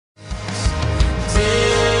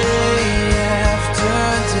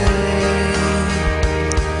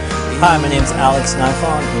Hi, my name is Alex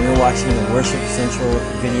Nifong, and you're watching the Worship Central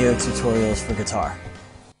video tutorials for guitar.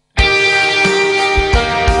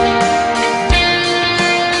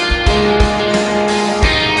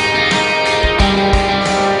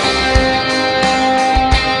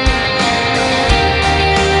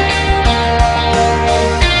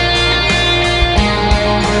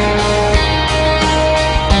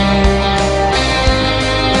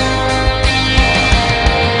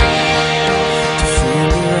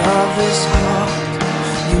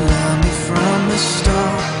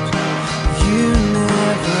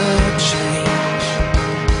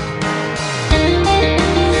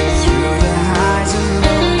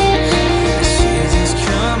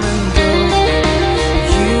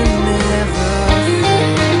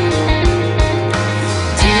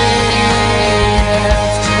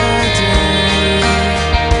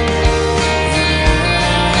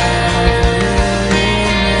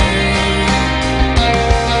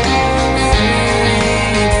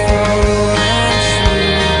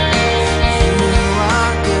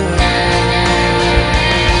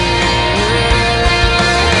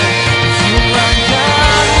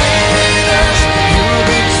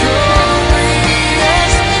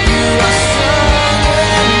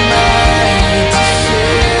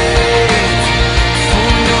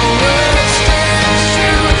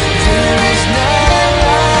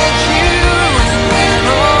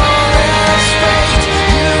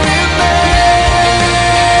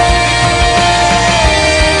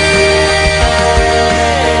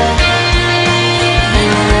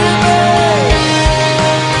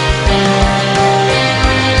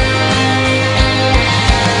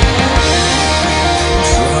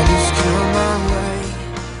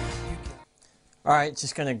 Alright,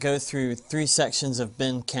 just going to go through 3 sections of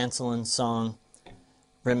Ben Cantelen's song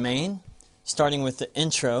Remain, starting with the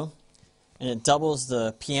intro, and it doubles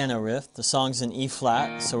the piano riff. The song's in E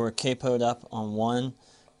flat, so we're capoed up on 1,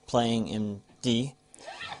 playing in D.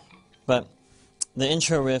 But the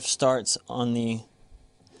intro riff starts on the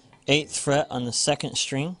 8th fret on the 2nd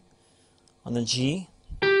string, on the G,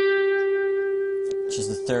 which is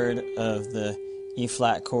the 3rd of the E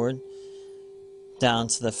flat chord, down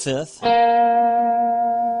to the 5th,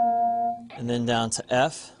 and then down to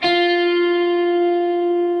F, then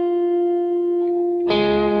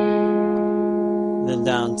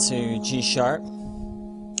down to G sharp,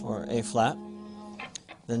 or A flat,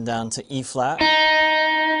 then down to E flat,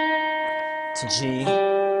 to G,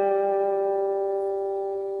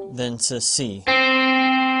 then to C.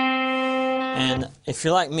 And if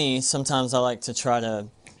you're like me, sometimes I like to try to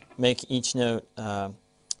make each note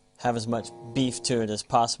have as much beef to it as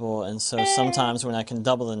possible, and so sometimes when I can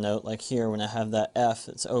double the note, like here when I have that F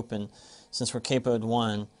that's open, since we're capoed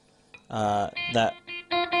 1, that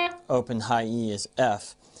open high E is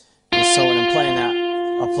F, and so when I'm playing that,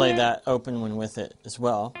 I'll play that open one with it as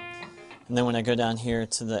well. And then when I go down here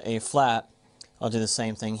to the A flat, I'll do the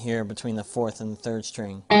same thing here between the 4th and the 3rd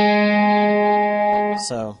string.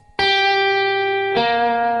 So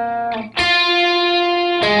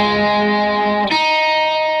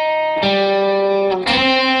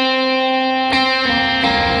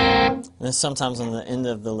and then sometimes on the end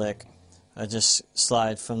of the lick, I just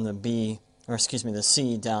slide from the B, or excuse me, the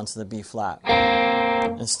C down to the B flat,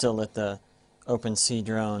 and still let the open C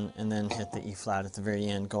drone, and then hit the E flat at the very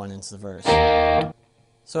end, going into the verse.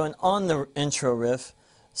 So, on the intro riff,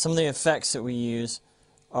 some of the effects that we use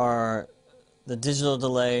are the digital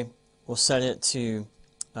delay. We'll set it to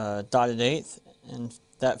dotted 8th, and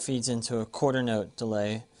that feeds into a quarter note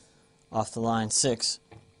delay off the line 6,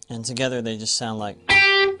 and together they just sound like.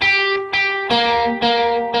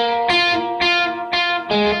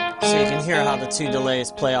 So you can hear how the 2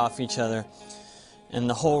 delays play off each other, and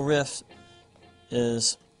the whole riff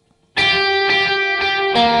is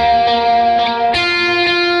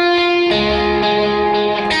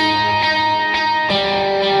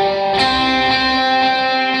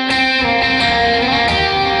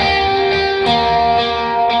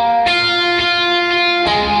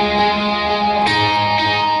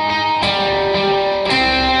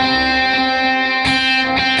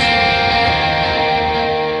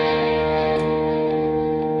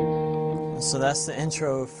so that's the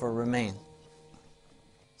intro for Remain.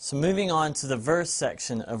 So moving on to the verse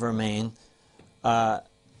section of Remain, I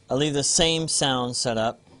leave the same sound set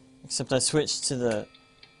up, except I switch to the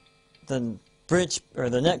bridge, or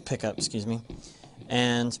the neck pickup, excuse me,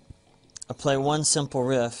 and I play one simple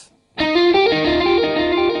riff.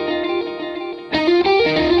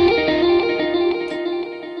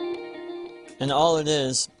 And all it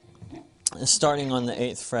is starting on the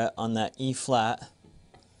 8th fret on that E flat,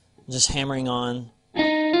 just hammering on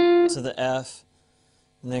to the F,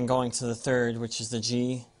 and then going to the third, which is the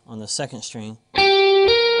G on the second string,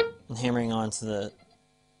 and hammering onto the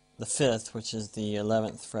fifth, which is the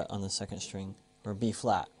 11th fret on the second string, or B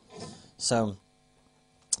flat. So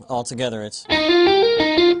all together it's,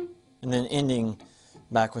 and then ending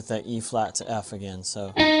back with that E flat to F again.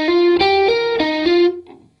 So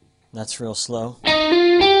that's real slow.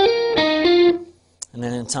 And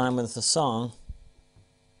then in time with the song,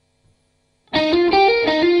 and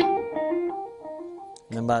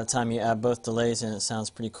then by the time you add both delays in, it sounds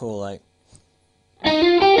pretty cool, like. So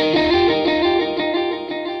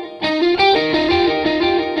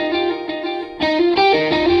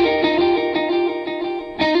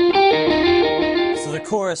the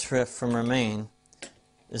chorus riff from Remain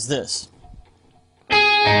is this.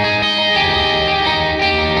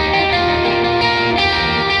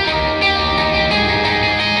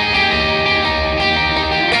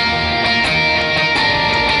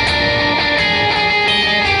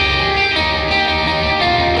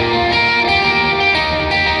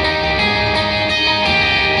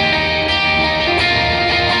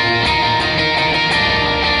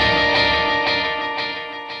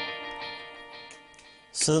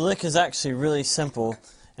 So the lick is actually really simple,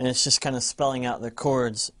 and it's just kind of spelling out the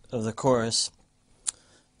chords of the chorus.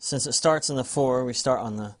 Since it starts in the 4, we start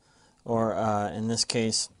on the, or in this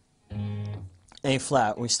case, A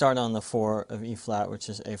flat. We start on the 4 of E flat, which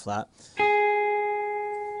is A flat.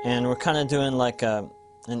 And we're kind of doing like an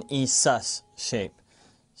E sus shape.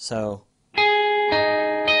 So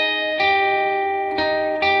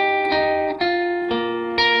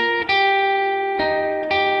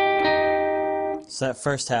So that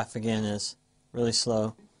first half again is really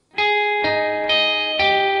slow.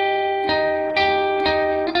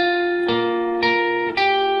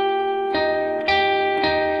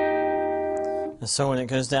 And so when it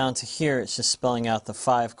goes down to here, it's just spelling out the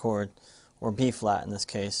 5 chord, or B flat in this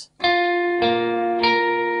case. And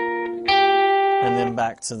then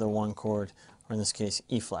back to the 1 chord, or in this case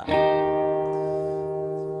E flat.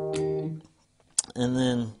 And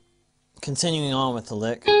then continuing on with the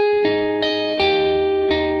lick.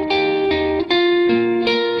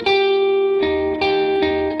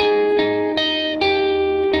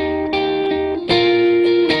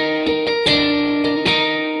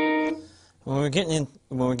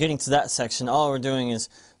 When we're getting to that section, all we're doing is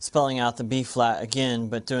spelling out the B flat again,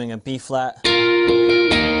 but doing a B flat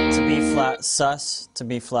to B flat sus to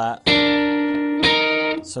B flat.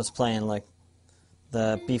 So it's playing like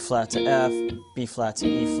the B flat to F, B flat to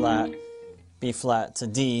E flat, B flat to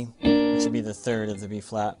D, which would be the third of the B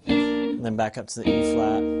flat, and then back up to the E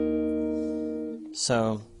flat.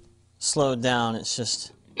 So slowed down, it's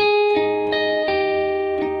just.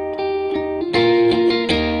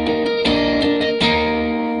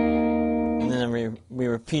 We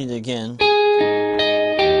repeat it again.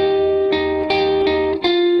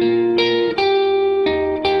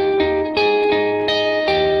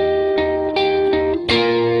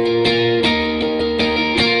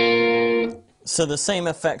 So the same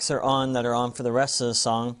effects are on that are on for the rest of the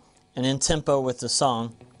song, and in tempo with the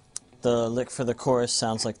song, the lick for the chorus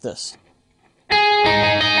sounds like this.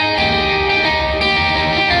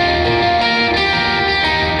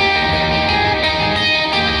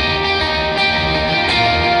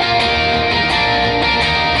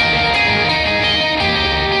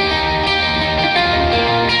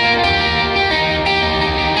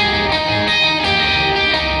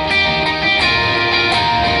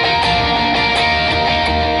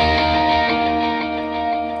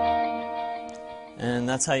 And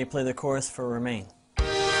that's how you play the chorus for Remain.